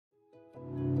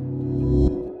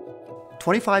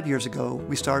25 years ago,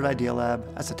 we started Idealab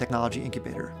as a technology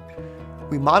incubator.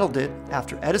 We modeled it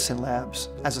after Edison Labs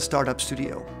as a startup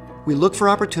studio. We look for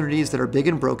opportunities that are big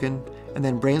and broken, and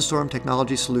then brainstorm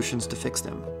technology solutions to fix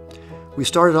them. We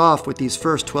started off with these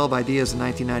first 12 ideas in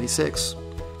 1996,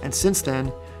 and since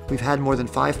then, we've had more than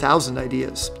 5,000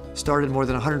 ideas, started more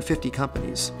than 150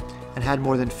 companies, and had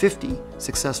more than 50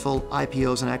 successful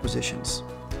IPOs and acquisitions.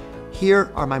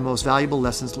 Here are my most valuable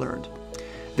lessons learned.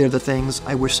 They're the things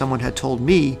I wish someone had told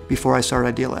me before I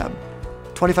started Idealab.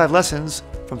 25 lessons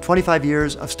from 25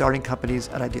 years of starting companies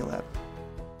at Idealab.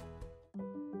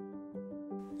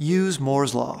 Use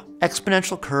Moore's Law.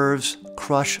 Exponential curves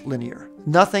crush linear.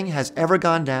 Nothing has ever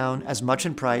gone down as much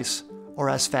in price or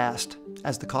as fast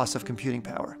as the cost of computing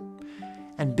power.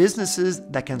 And businesses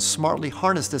that can smartly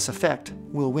harness this effect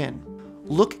will win.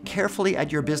 Look carefully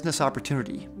at your business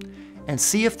opportunity and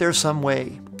see if there's some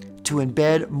way to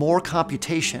embed more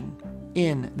computation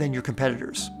in than your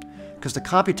competitors, because the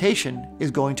computation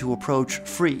is going to approach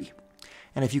free.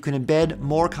 And if you can embed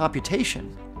more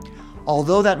computation,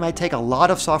 although that might take a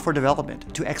lot of software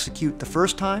development to execute the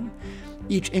first time,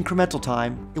 each incremental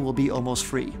time it will be almost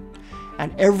free.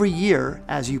 And every year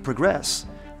as you progress,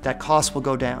 that cost will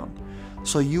go down.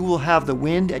 So you will have the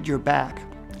wind at your back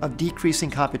of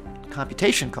decreasing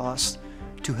computation costs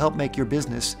to help make your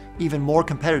business even more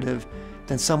competitive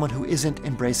than someone who isn't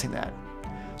embracing that.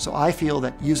 So I feel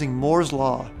that using Moore's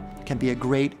Law can be a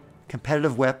great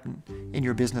competitive weapon in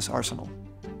your business arsenal.